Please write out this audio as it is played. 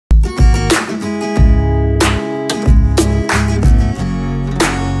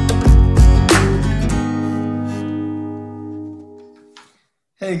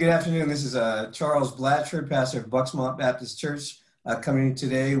Hey, good afternoon. This is Charles Blatchford, pastor of Bux-Mont Baptist Church, coming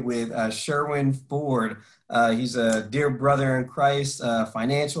today with Sherwin Ford. He's a dear brother in Christ,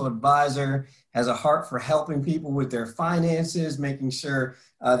 financial advisor, has a heart for helping people with their finances, making sure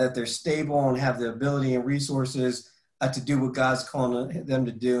that they're stable and have the ability and resources to do what God's calling them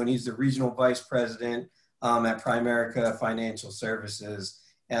to do. And he's the regional vice president at Primerica Financial Services.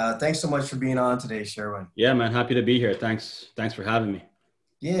 Thanks so much for being on today, Sherwin. Yeah, man. Happy to be here. Thanks for having me.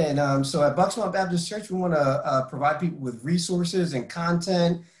 Yeah, and so at Bux-Mont Baptist Church, we want to provide people with resources and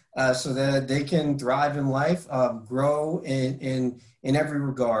content so that they can thrive in life, grow in every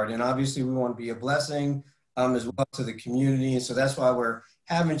regard. And obviously, we want to be a blessing as well to the community. And so that's why we're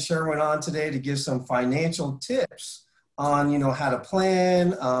having Sherwin on today to give some financial tips on, how to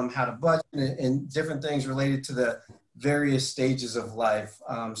plan, how to budget, and different things related to the various stages of life.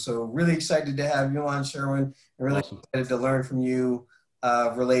 So really excited to have you on, Sherwin, and really Awesome. excited to learn from you.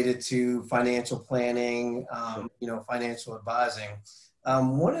 Related to financial planning, financial advising.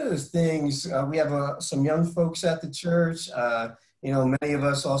 One of the things, we have some young folks at the church. Many of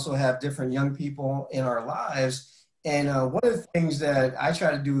us also have different young people in our lives. And one of the things that I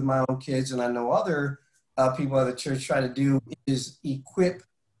try to do with my own kids, and I know other people at the church try to do, is equip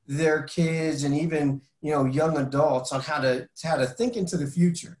their kids and even, young adults on how to think into the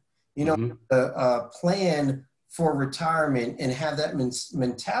future, plan for retirement and have that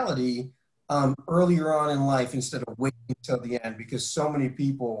mentality earlier on in life instead of waiting until the end, because so many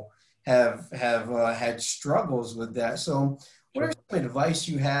people have had struggles with that. So what are some advice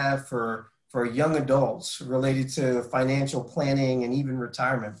you have for young adults related to financial planning and even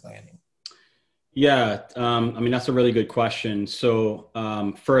retirement planning? Yeah, that's a really good question. So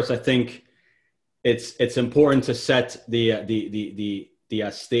first, I think it's important to set the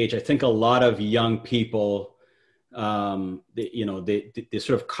stage. I think a lot of young people, they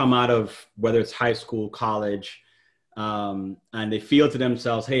sort of come out of, whether it's high school, college, and they feel to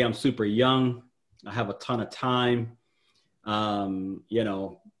themselves, hey, I'm super young. I have a ton of time.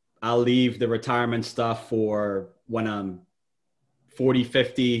 I'll leave the retirement stuff for when I'm 40,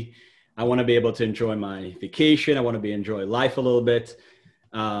 50. I want to be able to enjoy my vacation. I want to enjoy life a little bit.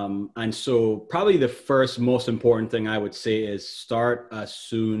 And so probably the first most important thing I would say is start as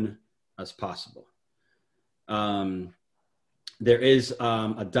soon as possible. There is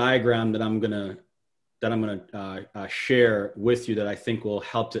a diagram that I'm gonna share with you that I think will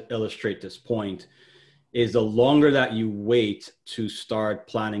help to illustrate this point. Is the longer that you wait to start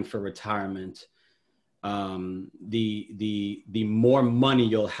planning for retirement, the more money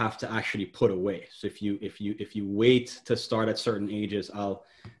you'll have to actually put away. So if you wait to start at certain ages, I'll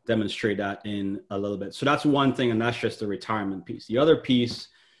demonstrate that in a little bit. So that's one thing, and that's just the retirement piece. The other piece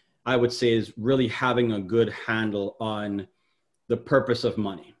I would say is really having a good handle on the purpose of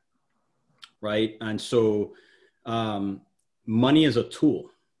money, right? And so money is a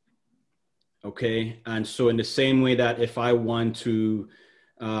tool, okay? And so in the same way that if I want to,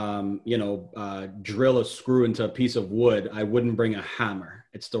 drill a screw into a piece of wood, I wouldn't bring a hammer.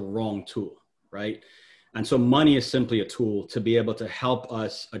 It's the wrong tool, right? And so money is simply a tool to be able to help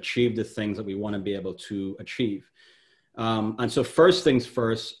us achieve the things that we want to be able to achieve. And so first things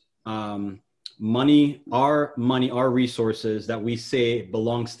first, our resources that we say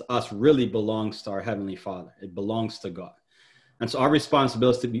belongs to us really belongs to our Heavenly Father. It belongs to God. And so our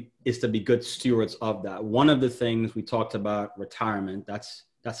responsibility is to be good stewards of that. One of the things we talked about, retirement,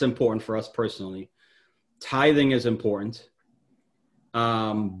 that's important for us personally. Tithing is important.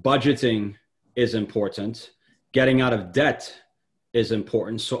 Budgeting is important. Getting out of debt is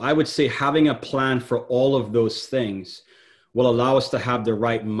important. So I would say having a plan for all of those things will allow us to have the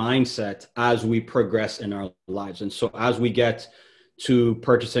right mindset as we progress in our lives. And so as we get to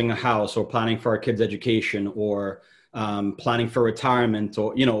purchasing a house or planning for our kids' education or planning for retirement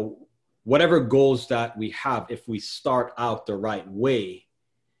or, whatever goals that we have, if we start out the right way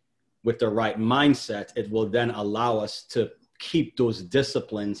with the right mindset, it will then allow us to keep those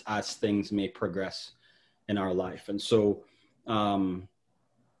disciplines as things may progress in our life. And so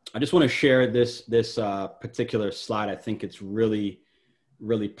I just want to share this particular slide. I think it's really,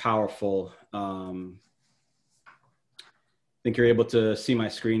 really powerful. I think you're able to see my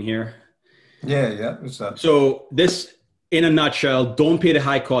screen here. Yeah. What's up? So this, in a nutshell, don't pay the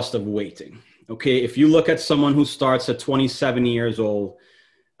high cost of waiting. Okay. If you look at someone who starts at 27 years old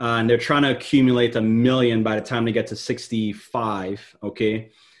and they're trying to accumulate $1 million by the time they get to 65.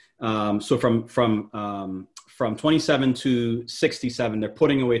 Okay. So from 27 to 67, they're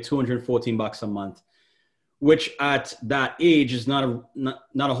putting away $214 a month, which at that age is not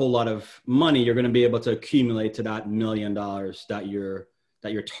a whole lot of money. You're going to be able to accumulate to that $1 million that you're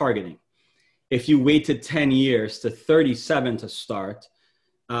that you're targeting. If you waited 10 years to 37 to start,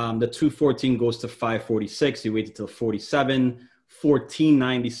 the 214 goes to 546. You waited till 47,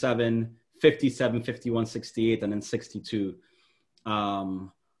 1497, 57, 51, 68, and then 62.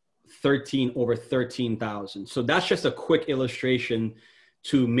 13 over 13,000. So that's just a quick illustration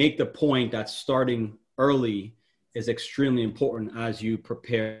to make the point that starting early is extremely important as you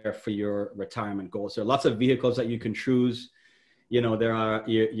prepare for your retirement goals. There are lots of vehicles that you can choose. You know, there are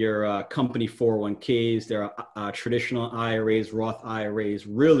your company 401ks, there are traditional IRAs, Roth IRAs.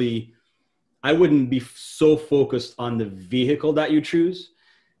 Really, I wouldn't be so focused on the vehicle that you choose.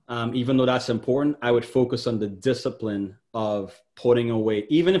 Even though that's important, I would focus on the discipline of putting away,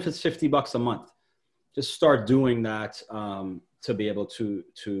 even if it's $50 a month, just start doing that to be able to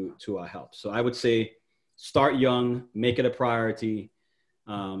help. So I would say start young, make it a priority.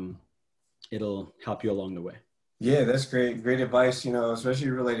 It'll help you along the way. Yeah, that's great. Great advice, you know, especially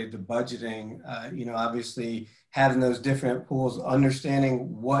related to budgeting. You know, obviously having those different pools,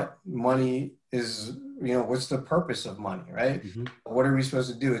 understanding what money is, you know, what's the purpose of money, right? Mm-hmm. What are we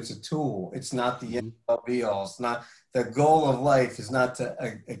supposed to do? It's a tool. It's not the end all be all. It's not the goal of life is not to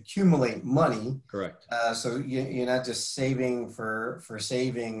accumulate money. Correct. So you're not just saving for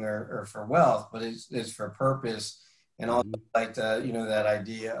saving or for wealth, but it's for purpose. And also like the, you know, that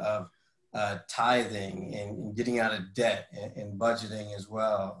idea of tithing and getting out of debt and budgeting as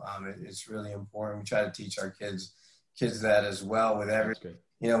well. It's really important. We try to teach our kids that as well with everything.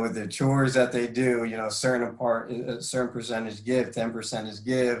 You know, with the chores that they do, you know, a certain percentage give, 10% is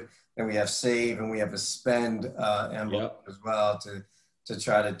give, and we have save and we have a spend envelope as well to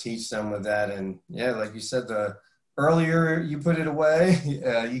try to teach them with that. And yeah, like you said, the earlier you put it away,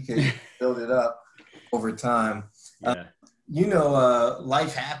 you can build it up over time. Yeah. You know,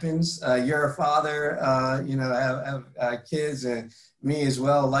 life happens. You're a father, you know, have kids, and me as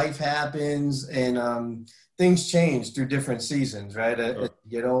well. Life happens, and things change through different seasons, right? As you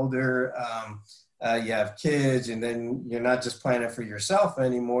get older, you have kids, and then you're not just planning for yourself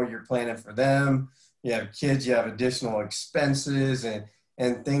anymore. You're planning for them. You have kids, you have additional expenses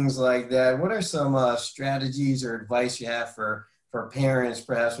and things like that. What are some strategies or advice you have for parents,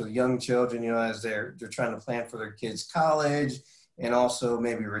 perhaps with young children, you know, as they're trying to plan for their kids' college and also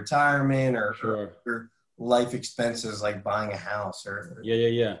maybe retirement or life expenses like buying a house or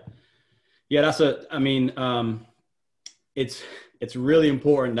Yeah, it's really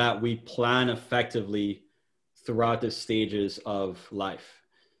important that we plan effectively throughout the stages of life.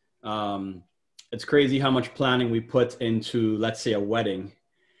 It's crazy how much planning we put into, let's say, a wedding,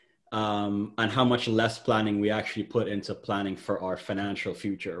 and how much less planning we actually put into planning for our financial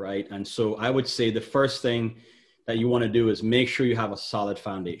future, right? And so I would say the first thing that you want to do is make sure you have a solid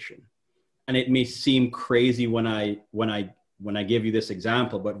foundation. And it may seem crazy when I give you this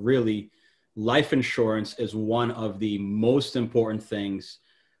example, but really, life insurance is one of the most important things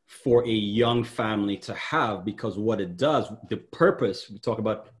for a young family to have, because what it does, the purpose, we talk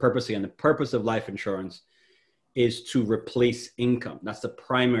about purpose again, the purpose of life insurance is to replace income. That's the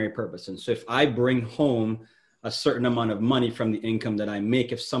primary purpose. And so if I bring home a certain amount of money from the income that I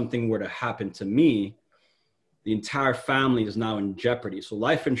make, if something were to happen to me, the entire family is now in jeopardy. So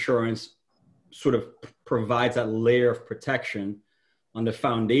life insurance sort of provides that layer of protection on the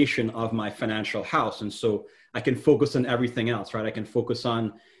foundation of my financial house. And so I can focus on everything else, right? I can focus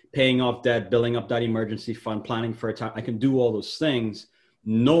on paying off debt, building up that emergency fund, planning for a time. I can do all those things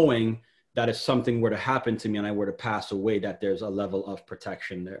knowing that if something were to happen to me and I were to pass away, that there's a level of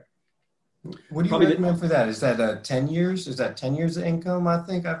protection there. What do you recommend for that? Is that 10 years? Is that 10 years of income? I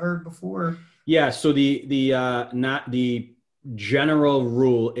think I've heard before. Yeah. So the general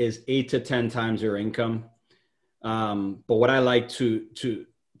rule is 8 to 10 times your income. But what I like to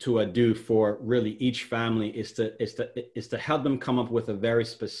do for really each family is to help them come up with a very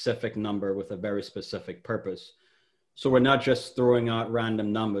specific number with a very specific purpose. So we're not just throwing out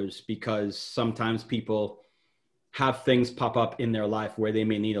random numbers, because sometimes people have things pop up in their life where they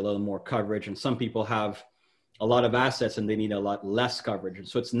may need a little more coverage. And some people have a lot of assets and they need a lot less coverage. And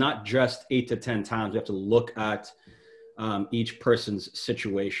so it's not just 8 to 10 times. We have to look at each person's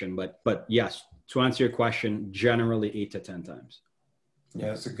situation. But yes, to answer your question, generally 8 to 10 times. Yeah,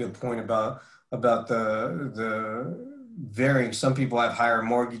 that's a good point about the varying. Some people have higher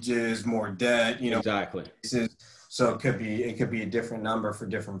mortgages, more debt, you know. Exactly. So it could be a different number for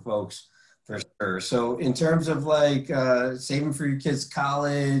different folks, for sure. So in terms of like saving for your kids'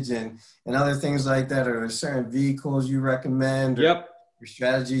 college and other things like that, are there certain vehicles you recommend? Yep. Your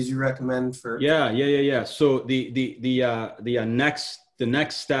strategies you recommend for? Yeah. So the the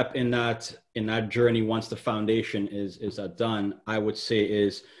next step in that journey, once the foundation is done, I would say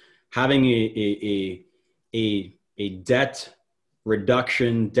is having a debt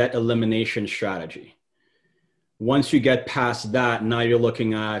reduction, debt elimination strategy. Once you get past that, now you're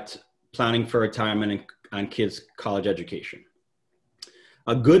looking at planning for retirement and kids' college education.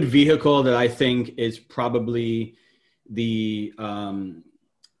 A good vehicle that I think is probably the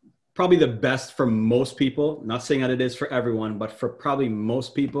best for most people, not saying that it is for everyone, but for probably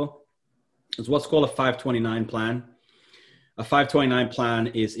most people, is what's called a 529 plan. A 529 plan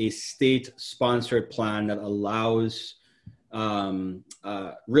is a state-sponsored plan that allows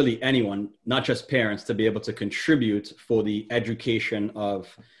really anyone, not just parents, to be able to contribute for the education of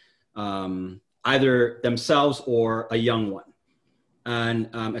either themselves or a young one. And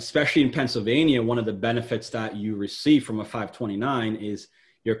especially in Pennsylvania, one of the benefits that you receive from a 529 is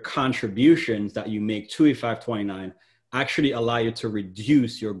your contributions that you make to a 529 actually allow you to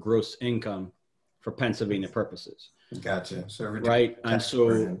reduce your gross income for Pennsylvania purposes. Gotcha. So right. And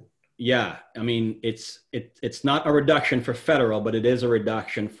so, yeah, I mean, it's not a reduction for federal, but it is a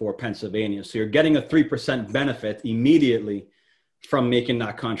reduction for Pennsylvania. So you're getting a 3% benefit immediately from making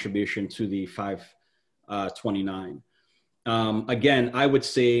that contribution to the 529. Again, I would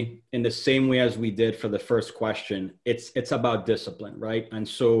say in the same way as we did for the first question, it's about discipline, right? And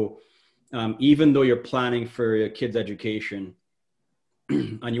so even though you're planning for your kids' education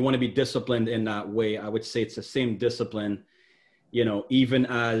and you want to be disciplined in that way, I would say it's the same discipline, you know, even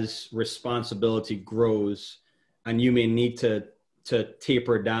as responsibility grows and you may need to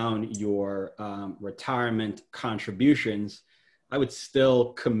taper down your retirement contributions, I would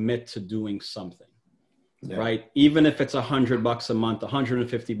still commit to doing something. Yeah. Right. Even if it's $100 a month,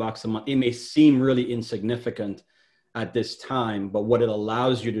 $150 a month, it may seem really insignificant at this time, but what it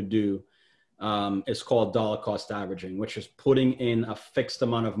allows you to do is called dollar cost averaging, which is putting in a fixed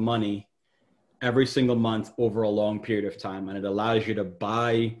amount of money every single month over a long period of time. And it allows you to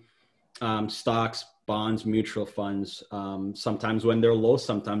buy stocks, bonds, mutual funds, sometimes when they're low,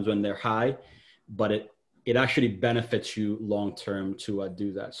 sometimes when they're high, but it actually benefits you long-term to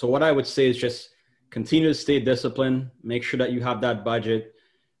do that. So what I would say is just continue to stay disciplined, make sure that you have that budget,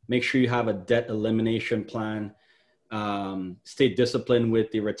 make sure you have a debt elimination plan, stay disciplined with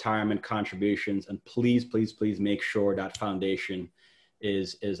the retirement contributions, and please, please, please make sure that foundation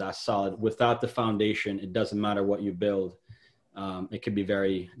is as solid. Without the foundation, it doesn't matter what you build. It could be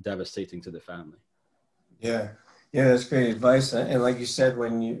very devastating to the family. Yeah, that's great advice. And like you said,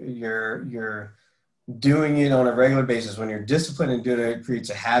 when you're doing it on a regular basis, when you're disciplined and doing it, it creates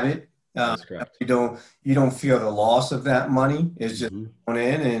a habit. That's correct. You don't feel the loss of that money. It's just going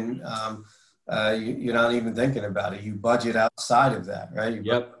in and you're not even thinking about it. You budget outside of that, right? You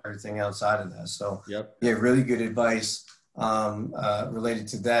budget everything outside of that. So yeah, really good advice related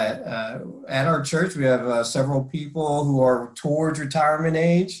to that. At our church, we have several people who are towards retirement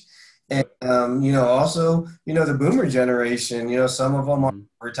age. And, also, the boomer generation, some of them are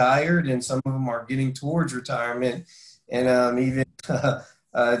retired and some of them are getting towards retirement. And even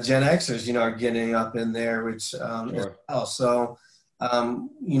Gen Xers, are getting up in there, which as well. So,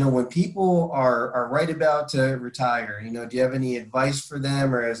 when people are right about to retire, do you have any advice for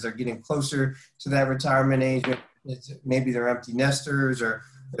them, or as they're getting closer to that retirement age, maybe they're empty nesters or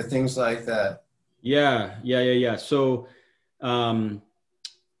things like that? Yeah. So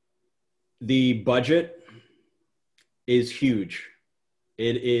the budget is huge.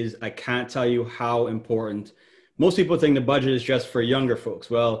 It is, I can't tell you how important. Most people think the budget is just for younger folks.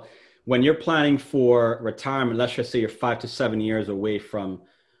 Well, when you're planning for retirement, let's just say you're 5 to 7 years away from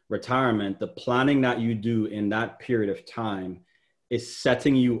retirement, the planning that you do in that period of time is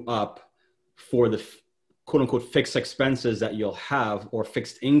setting you up for the quote unquote fixed expenses that you'll have or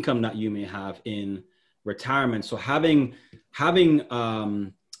fixed income that you may have in retirement. So having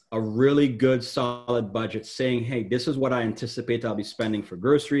a really good solid budget saying, hey, this is what I anticipate I'll be spending for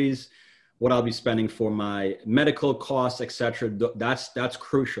groceries, what I'll be spending for my medical costs, et cetera. That's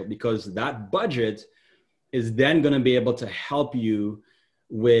crucial, because that budget is then going to be able to help you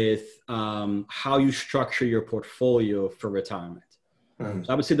with how you structure your portfolio for retirement. So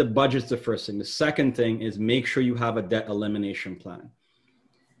I would say the budget's the first thing. The second thing is make sure you have a debt elimination plan.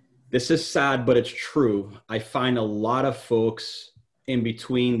 This is sad, but it's true. I find a lot of folks in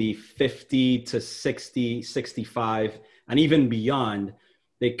between the 50 to 60, 65, and even beyond,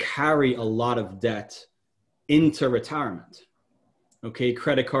 they carry a lot of debt into retirement. Okay,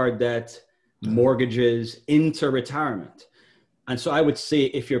 credit card debt, mortgages into retirement. And so I would say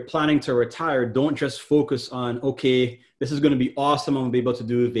if you're planning to retire, don't just focus on, okay, this is going to be awesome. I'm going to be able to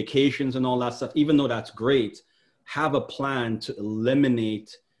do vacations and all that stuff, even though that's great. have a plan to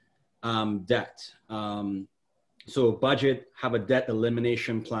eliminate debt. So budget, have a debt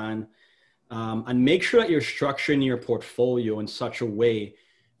elimination plan, and make sure that you're structuring your portfolio in such a way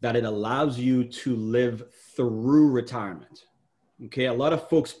that it allows you to live through retirement. Okay, a lot of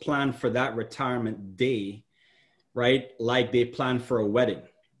folks plan for that retirement day, right? Like they plan for a wedding.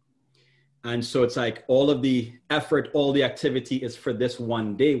 And so it's like all of the effort, all the activity is for this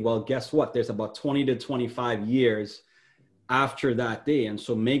one day. Well, guess what? There's about 20 to 25 years after that day. And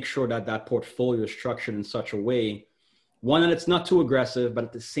so make sure that that portfolio is structured in such a way, one, that it's not too aggressive, but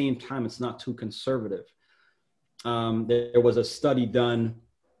at the same time, it's not too conservative. There was a study done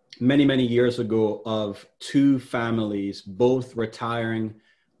many, many years ago of two families, both retiring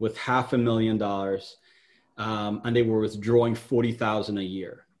with $500,000, and they were withdrawing $40,000 a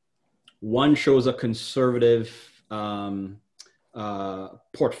year. One shows a conservative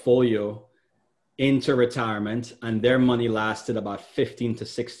portfolio into retirement, and their money lasted about 15 to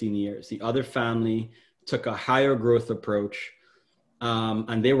 16 years. The other family took a higher growth approach,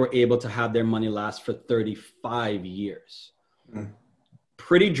 and they were able to have their money last for 35 years. Mm.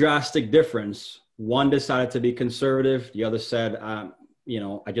 Pretty drastic difference. One decided to be conservative. The other said, I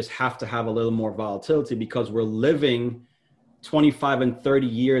just have to have a little more volatility because we're living 25 and 30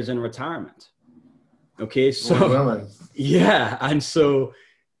 years in retirement. Okay. So yeah. And so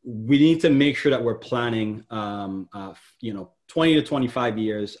we need to make sure that we're planning, 20 to 25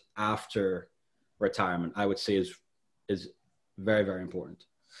 years after retirement, I would say is very, very important.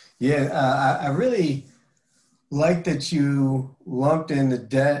 Yeah. I really like that you lumped in the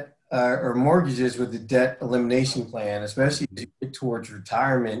debt or mortgages with the debt elimination plan, especially as you get towards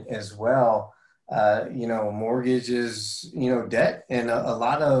retirement as well. Mortgages, debt, and a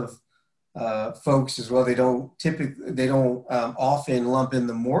lot of folks as well, they don't often lump in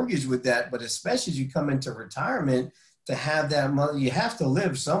the mortgage with that, but especially as you come into retirement, to have that money, you have to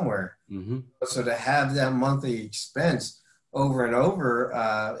live somewhere. Mm-hmm. So to have that monthly expense over and over,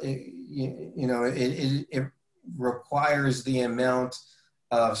 it requires the amount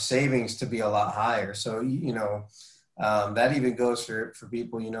of savings to be a lot higher. So, that even goes for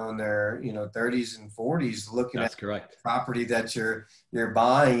people, in their, 30s and 40s, looking That's at correct. Property that you're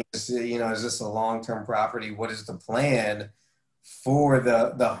buying. Is this a long-term property? What is the plan for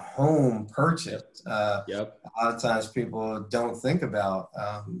the home purchase? Yep. A lot of times people don't think about,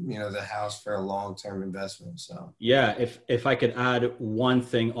 the house for a long-term investment. So, yeah, if I could add one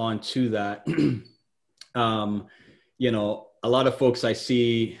thing on to that, a lot of folks I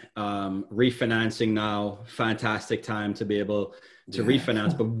see refinancing now, fantastic time to be able to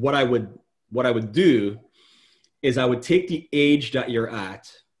refinance. But what I would do is I would take the age that you're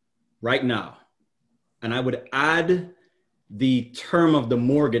at right now, and I would add the term of the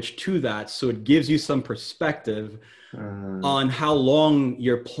mortgage to that. So it gives you some perspective on how long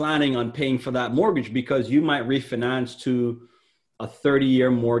you're planning on paying for that mortgage, because you might refinance to a 30-year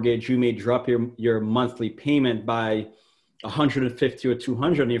mortgage. You may drop your monthly payment by 150 or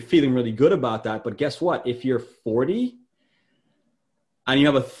 200, and you're feeling really good about that. But guess what? If you're 40 and you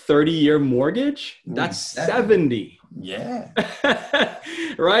have a 30-year mortgage, that's 70. Yeah.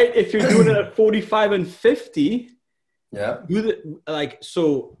 Right? If you're doing it at 45 and 50, yeah.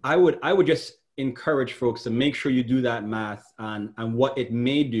 So I would just encourage folks to make sure you do that math, and what it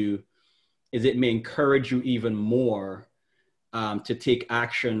may do is it may encourage you even more to take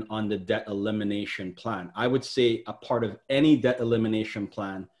action on the debt elimination plan. I would say a part of any debt elimination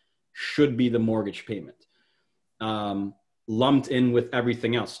plan should be the mortgage payment, lumped in with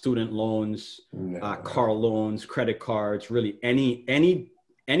everything else: student loans, car loans, credit cards, really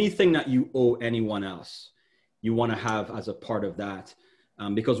anything that you owe anyone else, you want to have as a part of that,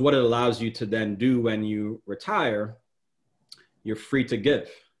 because what it allows you to then do when you retire, you're free to give.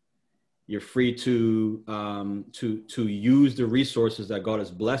 You're free to use the resources that God has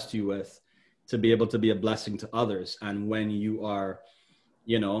blessed you with to be able to be a blessing to others. And when you are,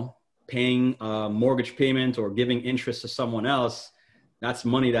 paying a mortgage payment or giving interest to someone else, that's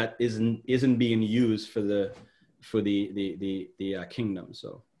money that isn't being used for the kingdom.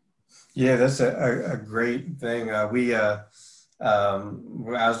 So, yeah, that's a great thing. I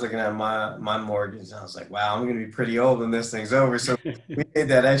was looking at my mortgage, and I was like, wow, I'm going to be pretty old when this thing's over. So we made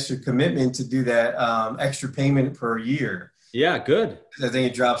that extra commitment to do that extra payment per year. Yeah, good. I think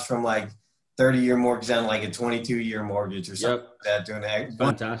it drops from like 30-year mortgage down to like a 22-year mortgage or something like that, doing that.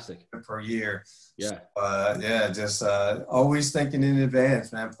 Fantastic. Per year. Yeah. So, just always thinking in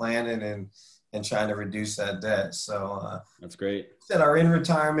advance, man, planning and trying to reduce that debt. So that's great. That are in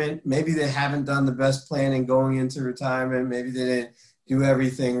retirement, maybe they haven't done the best planning going into retirement. Maybe they didn't do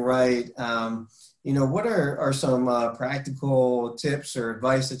everything right. what are some practical tips or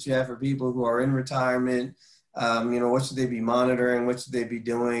advice that you have for people who are in retirement? What should they be monitoring? What should they be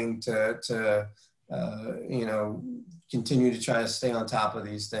doing to continue to try to stay on top of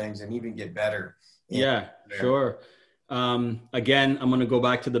these things and even get better? Yeah, sure. Again, I'm going to go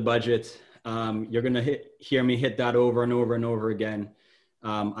back to the budget. You're going to hear me hit that over and over and over again.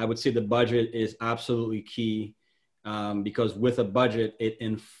 I would say the budget is absolutely key, because with a budget, it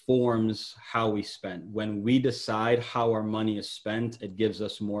informs how we spend. When we decide how our money is spent, it gives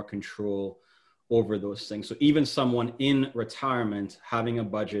us more control over those things. So even someone in retirement, having a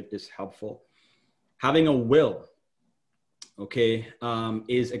budget is helpful. Having a will, okay,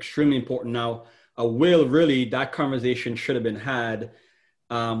 is extremely important. Now, a will, really, that conversation should have been had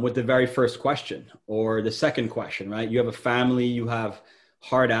with the very first question or the second question, right? You have a family, you have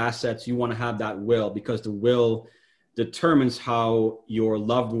hard assets, you want to have that will, because the will determines how your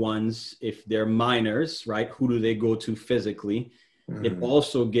loved ones, if they're minors, right, who do they go to physically? Mm-hmm. It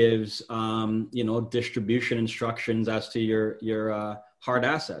also gives, distribution instructions as to your hard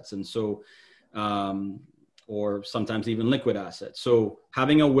assets. And so, or sometimes even liquid assets. So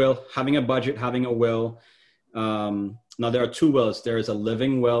having a will, having a budget, having a will. Now there are two wills. There is a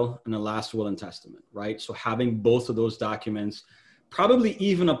living will and a last will and testament, right? So having both of those documents, probably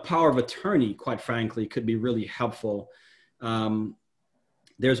even a power of attorney, quite frankly, could be really helpful.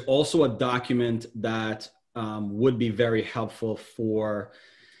 There's also a document that would be very helpful for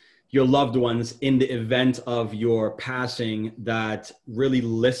your loved ones in the event of your passing, that really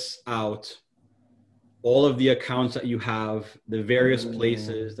lists out all of the accounts that you have, the various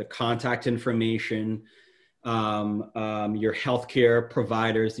places, the contact information, your healthcare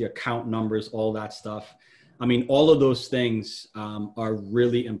providers, the account numbers, all that stuff. I mean, all of those things are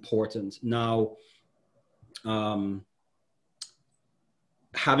really important. Now, having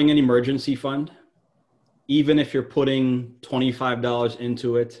an emergency fund, even if you're putting $25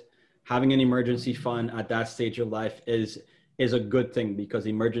 into it, having an emergency fund at that stage of life is a good thing, because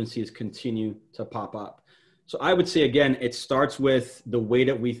emergencies continue to pop up. So I would say, again, it starts with the way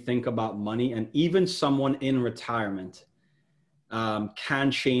that we think about money, and even someone in retirement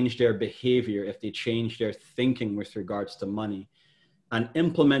can change their behavior if they change their thinking with regards to money and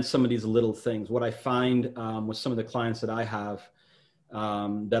implement some of these little things. What I find with some of the clients that I have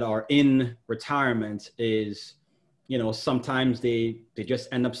that are in retirement is, sometimes they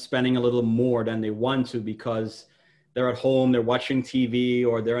just end up spending a little more than they want to, because they're at home, they're watching TV,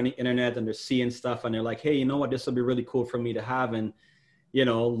 or they're on the internet and they're seeing stuff, and they're like, hey, you know what, this will be really cool for me to have. And,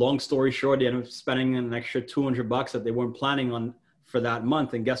 long story short, they end up spending an extra $200 that they weren't planning on for that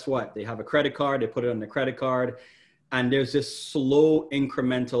month. And guess what? They have a credit card, they put it on the credit card, and there's this slow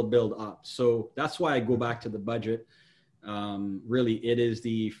incremental build up. So that's why I go back to the budget. Really, it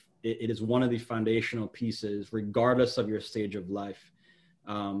is one of the foundational pieces, regardless of your stage of life.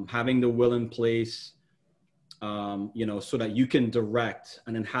 Having the will in place, so that you can direct,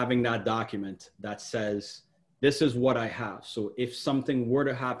 and then having that document that says, this is what I have. So if something were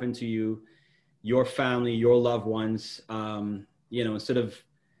to happen to you, your family, your loved ones, instead of,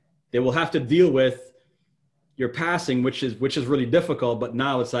 they will have to deal with your passing, which is really difficult. But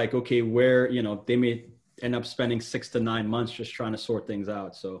now it's like, okay, where, they may end up spending 6 to 9 months just trying to sort things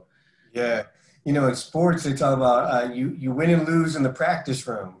out. So, yeah. In sports, they talk about you win and lose in the practice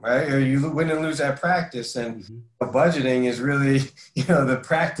room, right? Or you win and lose at practice. And budgeting is really, the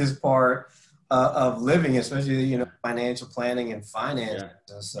practice part of living, especially, financial planning and finance.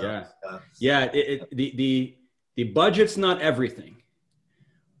 Yeah. So, the budget's not everything,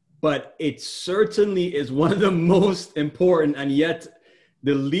 but it certainly is one of the most important, and yet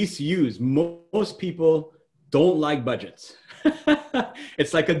the least used. Most people don't like budgets.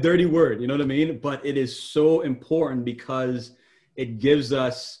 It's like a dirty word, you know what I mean? But it is so important, because it gives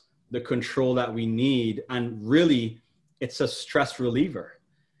us the control that we need. And really, it's a stress reliever.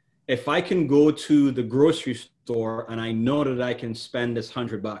 If I can go to the grocery store and I know that I can spend this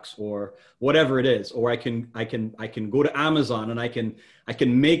 $100 or whatever it is, or I can go to Amazon and I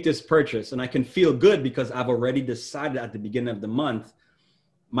can make this purchase, and I can feel good because I've already decided at the beginning of the month,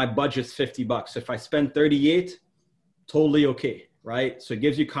 my budget's $50. If I spend 38, totally okay, right? So it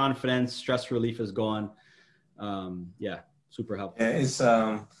gives you confidence. Stress relief is gone. Super helpful. Yeah, it's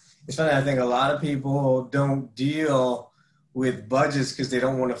funny. I think a lot of people don't deal with budgets because they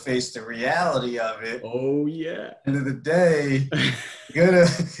don't want to face the reality of it. Oh yeah. At the end of the day, you're gonna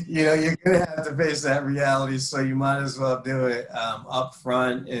have to face that reality. So you might as well do it up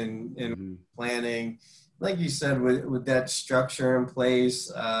front in planning. Like you said, with that structure in place,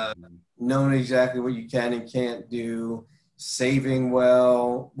 knowing exactly what you can and can't do, saving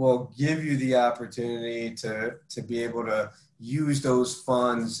well will give you the opportunity to be able to use those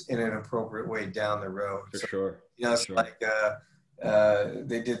funds in an appropriate way down the road. For sure. You know, it's like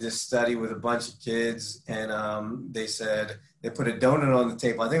they did this study with a bunch of kids, and they said they put a donut on the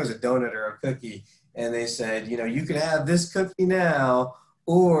table. I think it was a donut or a cookie, and they said, you know, you can have this cookie now,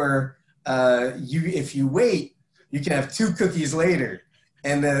 or if you wait, you can have 2 cookies later.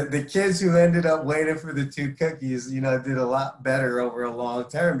 And the kids who ended up waiting for the 2 cookies, you know, did a lot better over a long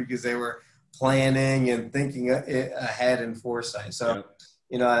term because they were planning and thinking ahead in foresight. So,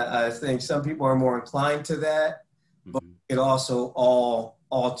 you know, I think some people are more inclined to that, but it also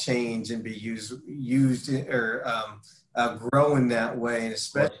all change and be used or grow in that way, and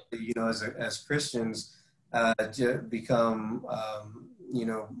especially, you know, as Christians, become you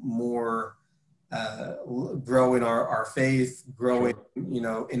know, more grow in our faith, growing, you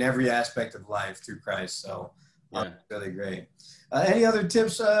know, in every aspect of life through Christ. So really great. Any other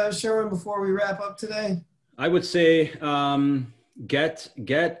tips, Sherwin, before we wrap up today? I would say get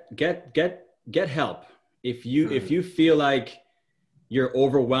help. If you feel like you're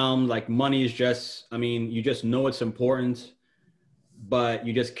overwhelmed, like money is just, I mean, you just know it's important, but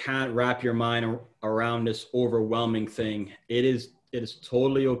you just can't wrap your mind around this overwhelming thing. It is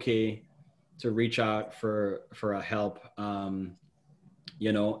totally okay to reach out for a help.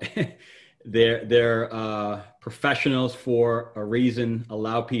 You know, they're professionals for a reason.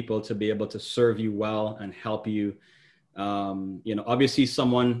 Allow people to be able to serve you well and help you. You know, obviously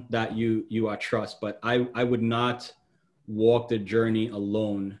someone that you trust, but I would not walk the journey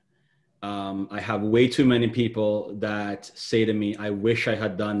alone. I have way too many people that say to me, I wish I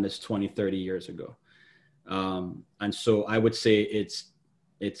had done this 20, 30 years ago. And so I would say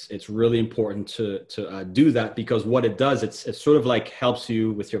it's really important to do that, because what it does, it sort of like helps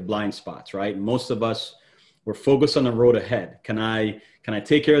you with your blind spots, right? Most of us, we're focused on the road ahead. Can I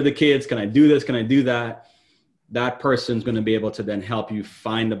take care of the kids? Can I do this? Can I do that? That person's going to be able to then help you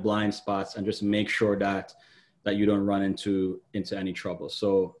find the blind spots and just make sure that you don't run into any trouble.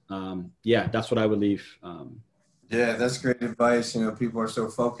 So yeah, that's what I would leave. Yeah, that's great advice. You know, people are so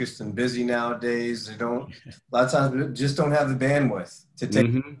focused and busy nowadays. They don't, a lot of times, just don't have the bandwidth to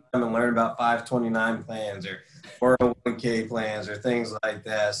take time and learn about 529 plans or 401k plans or things like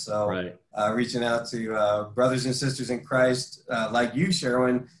that. So reaching out to brothers and sisters in Christ like you,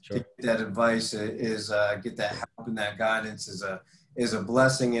 Sherwin, to get that advice is get that help and that guidance is a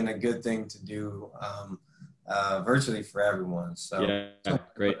blessing and a good thing to do virtually for everyone. So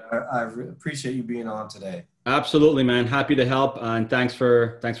great. I appreciate you being on today. Absolutely, man. Happy to help. And thanks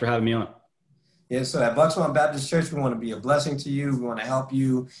for having me on. Yeah, so at Bux-Mont Baptist Church, we want to be a blessing to you. We want to help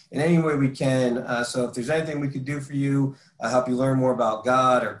you in any way we can. So if there's anything we could do for you, help you learn more about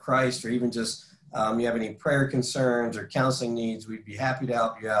God or Christ, or even just you have any prayer concerns or counseling needs, we'd be happy to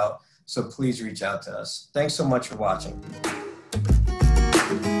help you out. So please reach out to us. Thanks so much for watching.